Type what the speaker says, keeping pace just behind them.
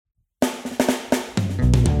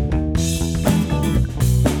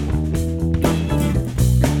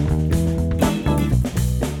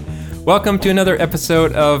Welcome to another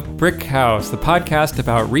episode of Brick House, the podcast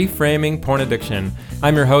about reframing porn addiction.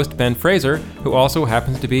 I'm your host, Ben Fraser, who also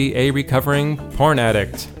happens to be a recovering porn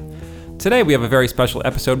addict. Today we have a very special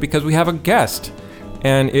episode because we have a guest,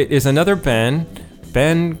 and it is another Ben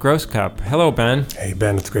Grosscup. Hello, Ben. Hey,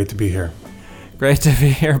 Ben, it's great to be here. Great to be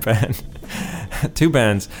here, Ben. Two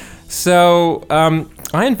Bens. So,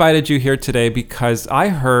 I invited you here today because I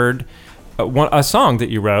heard a song that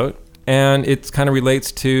you wrote, and it kind of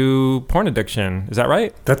relates to porn addiction. Is that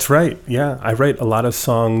right? That's right. Yeah, I write a lot of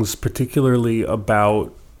songs, particularly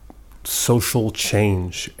about social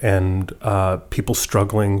change and people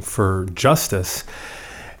struggling for justice.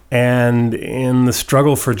 And in the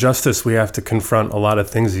struggle for justice, we have to confront a lot of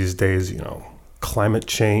things these days, climate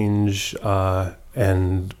change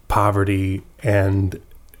and poverty. And,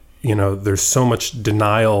 there's so much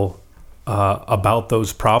denial about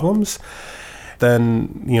those problems.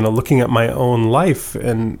 Then, looking at my own life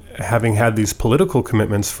and having had these political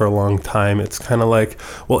commitments for a long time, it's kind of like,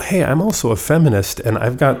 well, hey, I'm also a feminist, and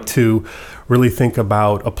I've got to really think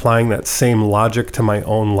about applying that same logic to my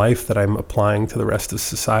own life that I'm applying to the rest of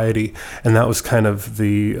society. And that was kind of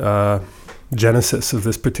the genesis of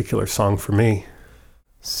this particular song for me.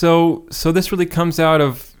 So this really comes out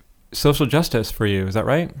of social justice for you, is that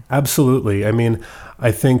right? Absolutely. I mean,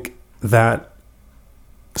 I think that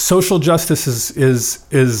social justice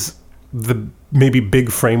is the maybe big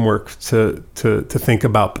framework to think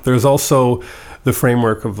about, but there's also the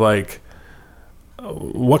framework of like,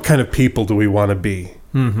 what kind of people do we want to be?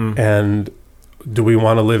 Mm-hmm. And do we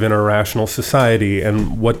want to live in a rational society?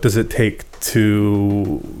 And what does it take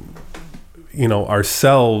to,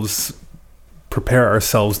 prepare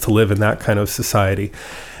ourselves to live in that kind of society?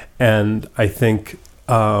 And I think,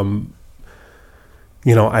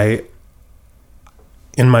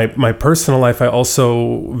 in my personal life, I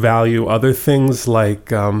also value other things like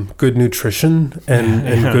good nutrition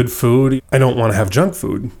and good food. I don't want to have junk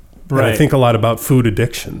food. Right. And I think a lot about food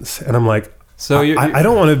addictions. And I'm like, so I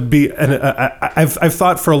don't want to be... And I've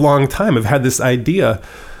thought for a long time, I've had this idea,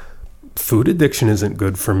 food addiction isn't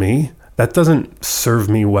good for me. That doesn't serve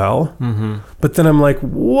me well. Mm-hmm. But then I'm like,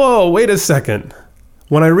 whoa, wait a second.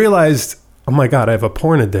 When I realized, oh my God, I have a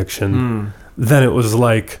porn addiction, then it was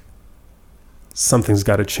like, something's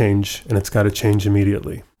got to change, and it's got to change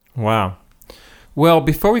immediately. Wow. Well,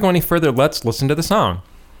 before we go any further, let's listen to the song.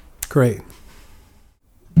 Great.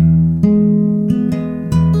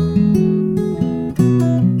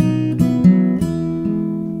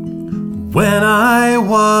 When I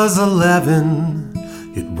was 11,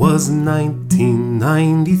 it was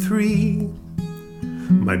 1993.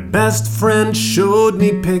 My best friend showed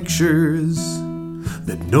me pictures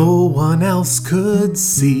that no one else could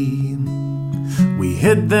see. We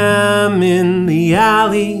hid them in the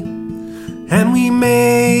alley, and we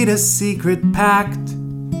made a secret pact.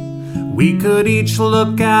 We could each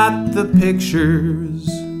look at the pictures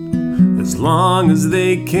as long as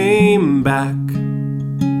they came back.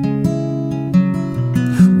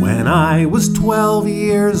 When I was 12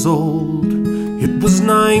 years old, it was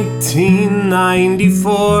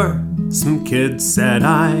 1994. Some kid said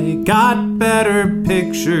I got better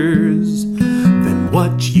pictures than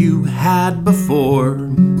what you had before.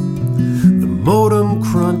 The modem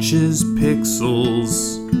crunches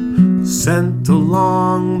pixels sent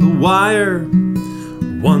along the wire.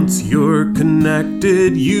 Once you're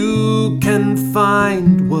connected, you can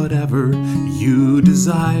find whatever you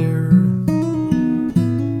desire.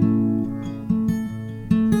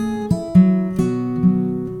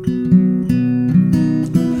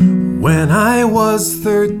 When I was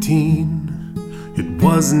 13, it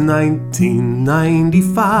was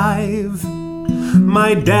 1995.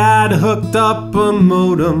 My dad hooked up a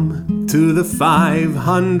modem to the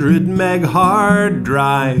 500 meg hard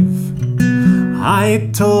drive. I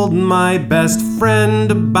told my best friend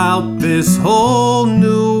about this whole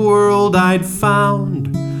new world I'd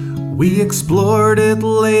found. We explored it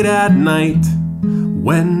late at night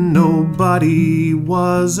when nobody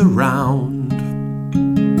was around.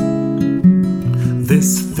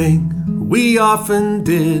 This thing we often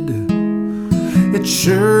did, it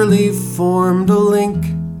surely formed a link,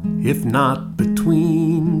 if not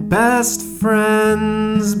between best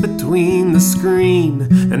friends, between the screen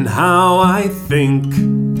and how I think.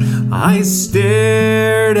 I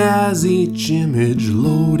stared as each image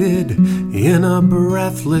loaded in a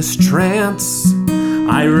breathless trance.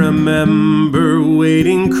 I remember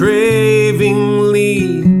waiting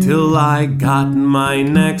cravingly till I got my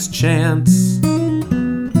next chance.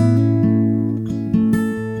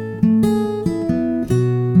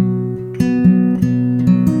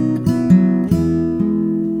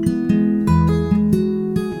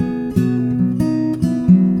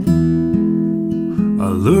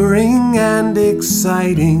 thrilling and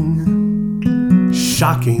exciting,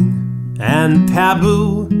 shocking and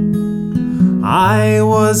taboo. I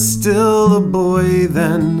was still a boy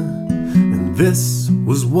then, and this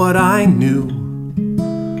was what I knew.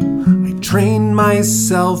 I trained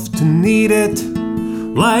myself to need it,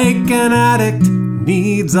 like an addict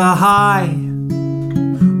needs a high.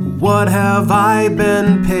 What have I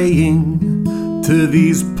been paying to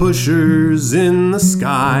these pushers in the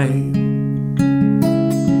sky?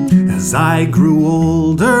 As I grew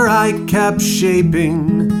older, I kept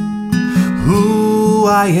shaping who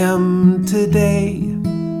I am today.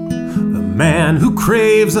 A man who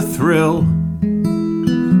craves a thrill,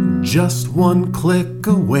 just one click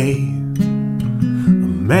away.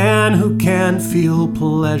 A man who can feel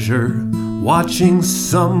pleasure watching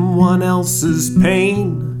someone else's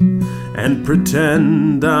pain, and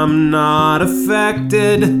pretend I'm not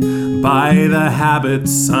affected by the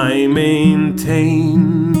habits I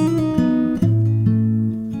maintain.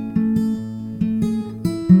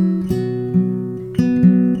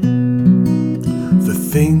 The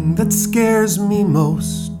thing that scares me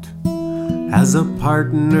most, as a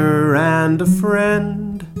partner and a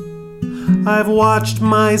friend, I've watched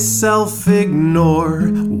myself ignore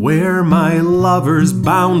where my lover's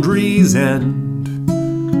boundaries end.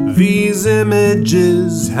 These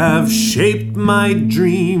images have shaped my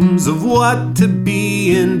dreams of what to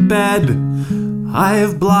be in bed.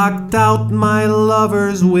 I've blocked out my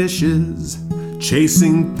lover's wishes,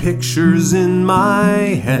 chasing pictures in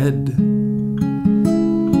my head.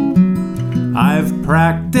 I've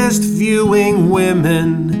practiced viewing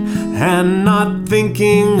women and not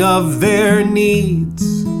thinking of their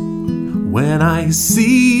needs. When I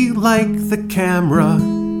see like the camera,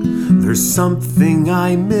 there's something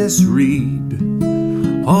I misread.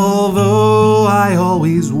 Although I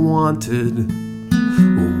always wanted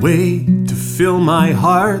a way to fill my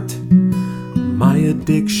heart, my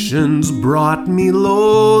addictions brought me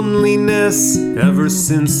loneliness ever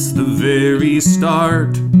since the very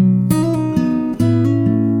start.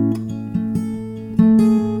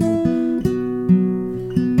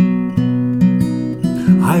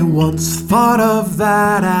 I once thought of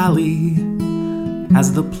that alley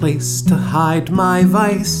as the place to hide my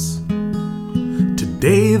vice.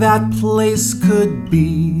 Today that place could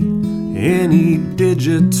be any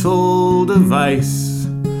digital device.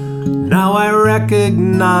 Now I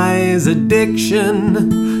recognize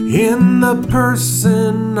addiction in the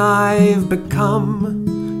person I've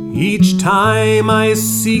become. Each time I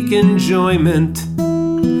seek enjoyment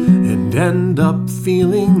and end up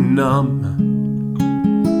feeling numb.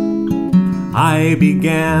 I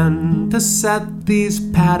began to set these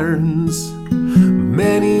patterns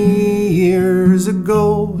many years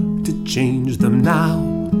ago to change them now.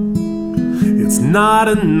 It's not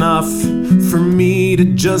enough for me to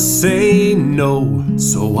just say no,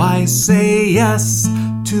 so I say yes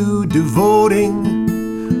to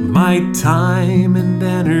devoting my time and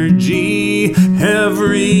energy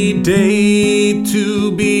every day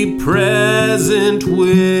to be present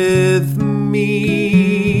with me.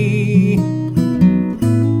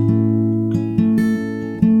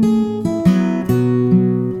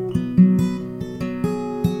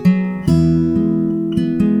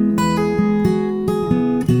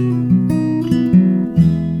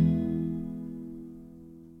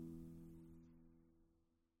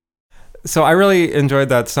 So I really enjoyed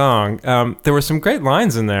that song. There were some great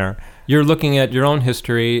lines in there. You're looking at your own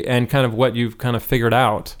history and kind of what you've kind of figured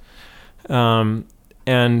out,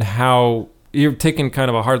 and how you're taking kind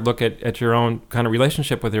of a hard look at your own kind of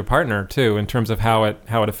relationship with your partner too, in terms of how it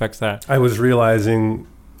affects that. I was realizing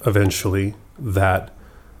eventually that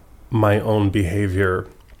my own behavior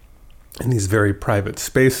in these very private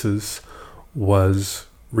spaces was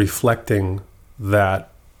reflecting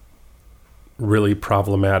that really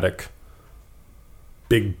problematic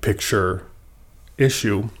big picture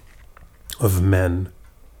issue of men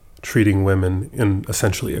treating women in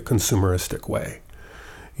essentially a consumeristic way,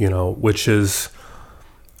 which is,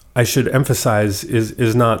 I should emphasize,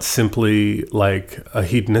 is not simply like a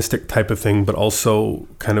hedonistic type of thing, but also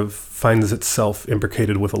kind of finds itself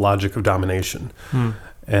imbricated with a logic of domination.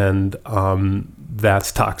 And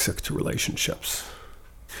that's toxic to relationships.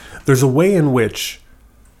 There's a way in which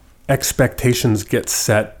expectations get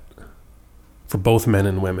set for both men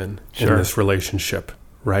and women in this relationship,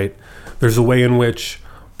 right? There's a way in which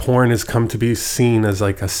porn has come to be seen as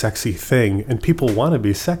like a sexy thing, and people want to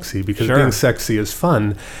be sexy because being sexy is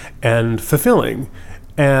fun and fulfilling.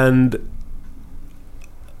 And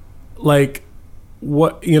like,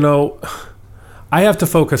 what, I have to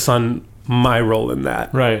focus on my role in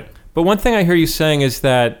that. Right. But one thing I hear you saying is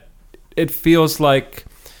that it feels like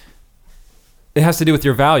it has to do with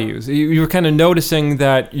your values. You were kind of noticing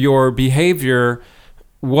that your behavior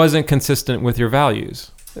wasn't consistent with your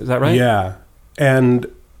values. Is that right? Yeah. And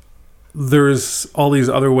there's all these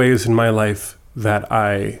other ways in my life that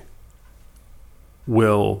I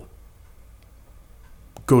will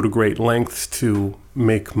go to great lengths to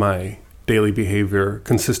make my daily behavior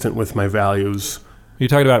consistent with my values. You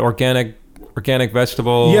talked about organic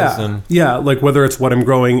vegetables. Yeah, like whether it's what I'm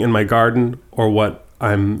growing in my garden or what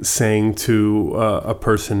I'm saying to a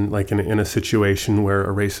person, like in a situation where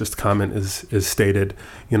a racist comment is stated.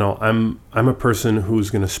 I'm a person who's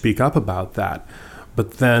going to speak up about that.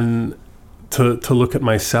 But then to look at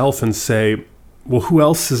myself and say, well, who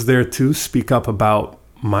else is there to speak up about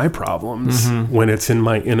my problems when it's in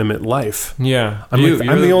my intimate life? Yeah. I'm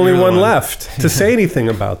the only one left to say anything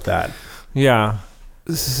about that. Yeah.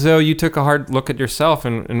 So you took a hard look at yourself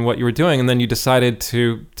and what you were doing, and then you decided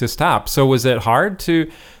to stop. So was it hard to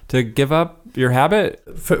give up your habit?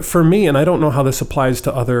 For me, and I don't know how this applies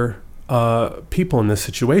to other people in this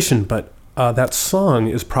situation, but that song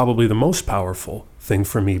is probably the most powerful thing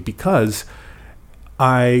for me because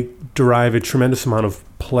I derive a tremendous amount of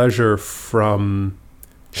pleasure from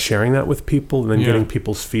sharing that with people and then getting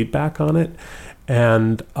people's feedback on it.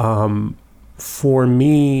 And for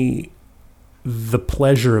me, the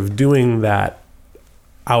pleasure of doing that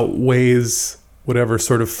outweighs whatever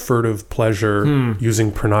sort of furtive pleasure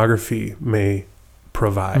using pornography may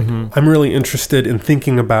provide. I'm really interested in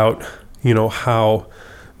thinking about, how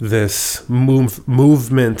this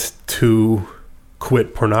movement to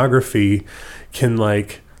quit pornography can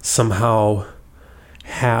somehow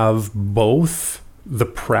have both the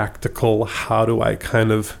practical, how do I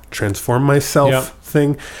kind of transform myself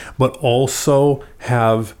thing, but also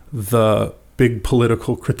have the big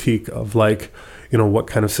political critique of what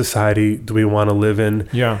kind of society do we want to live in?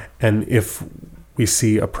 Yeah. And if we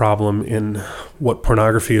see a problem in what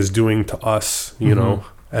pornography is doing to us, you know,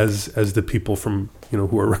 as the people from,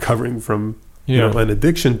 who are recovering from, an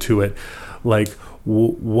addiction to it,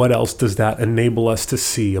 what else does that enable us to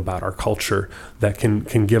see about our culture that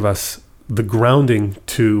can give us the grounding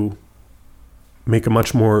to make a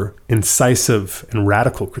much more incisive and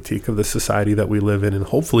radical critique of the society that we live in, and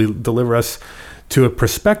hopefully deliver us to a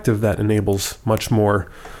perspective that enables much more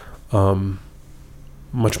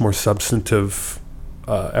substantive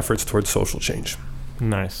efforts towards social change.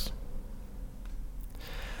 Nice.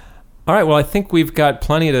 All right, well, I think we've got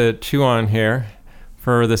plenty to chew on here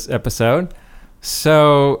for this episode.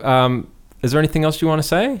 So is there anything else you want to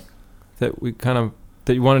say that you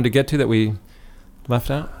wanted to get to that we left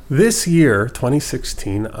out? This year,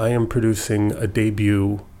 2016, I am producing a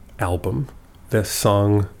debut album. This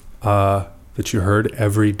song that you heard,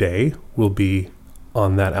 Every Day, will be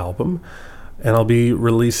on that album. And I'll be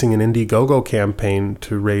releasing an Indiegogo campaign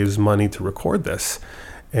to raise money to record this.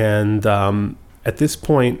 And at this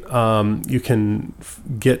point, you can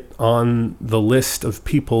get on the list of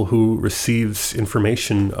people who receives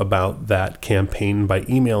information about that campaign by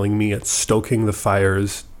emailing me at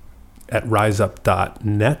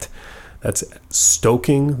stokingthefires@riseup.net. That's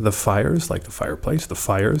stoking the fires, like the fireplace, the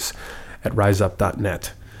fires, at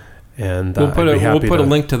riseup.net. And we'll put a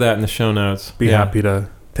link to that in the show notes. Be happy to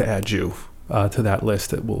add you to that list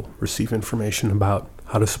that will receive information about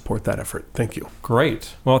how to support that effort. Thank you.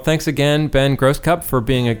 Great. Well, thanks again, Ben Grosscup, for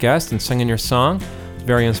being a guest and singing your song. It's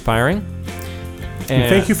very inspiring. And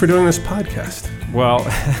thank you for doing this podcast. Well,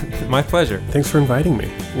 my pleasure. Thanks for inviting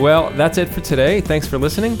me. Well, that's it for today. Thanks for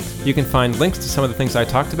listening. You can find links to some of the things I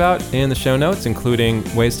talked about in the show notes, including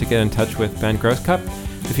ways to get in touch with Ben Grosscup.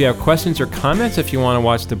 If you have questions or comments, if you want to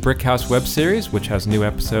watch the Brick House web series, which has new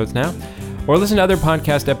episodes now, or listen to other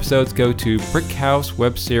podcast episodes, go to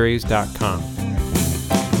brickhousewebseries.com.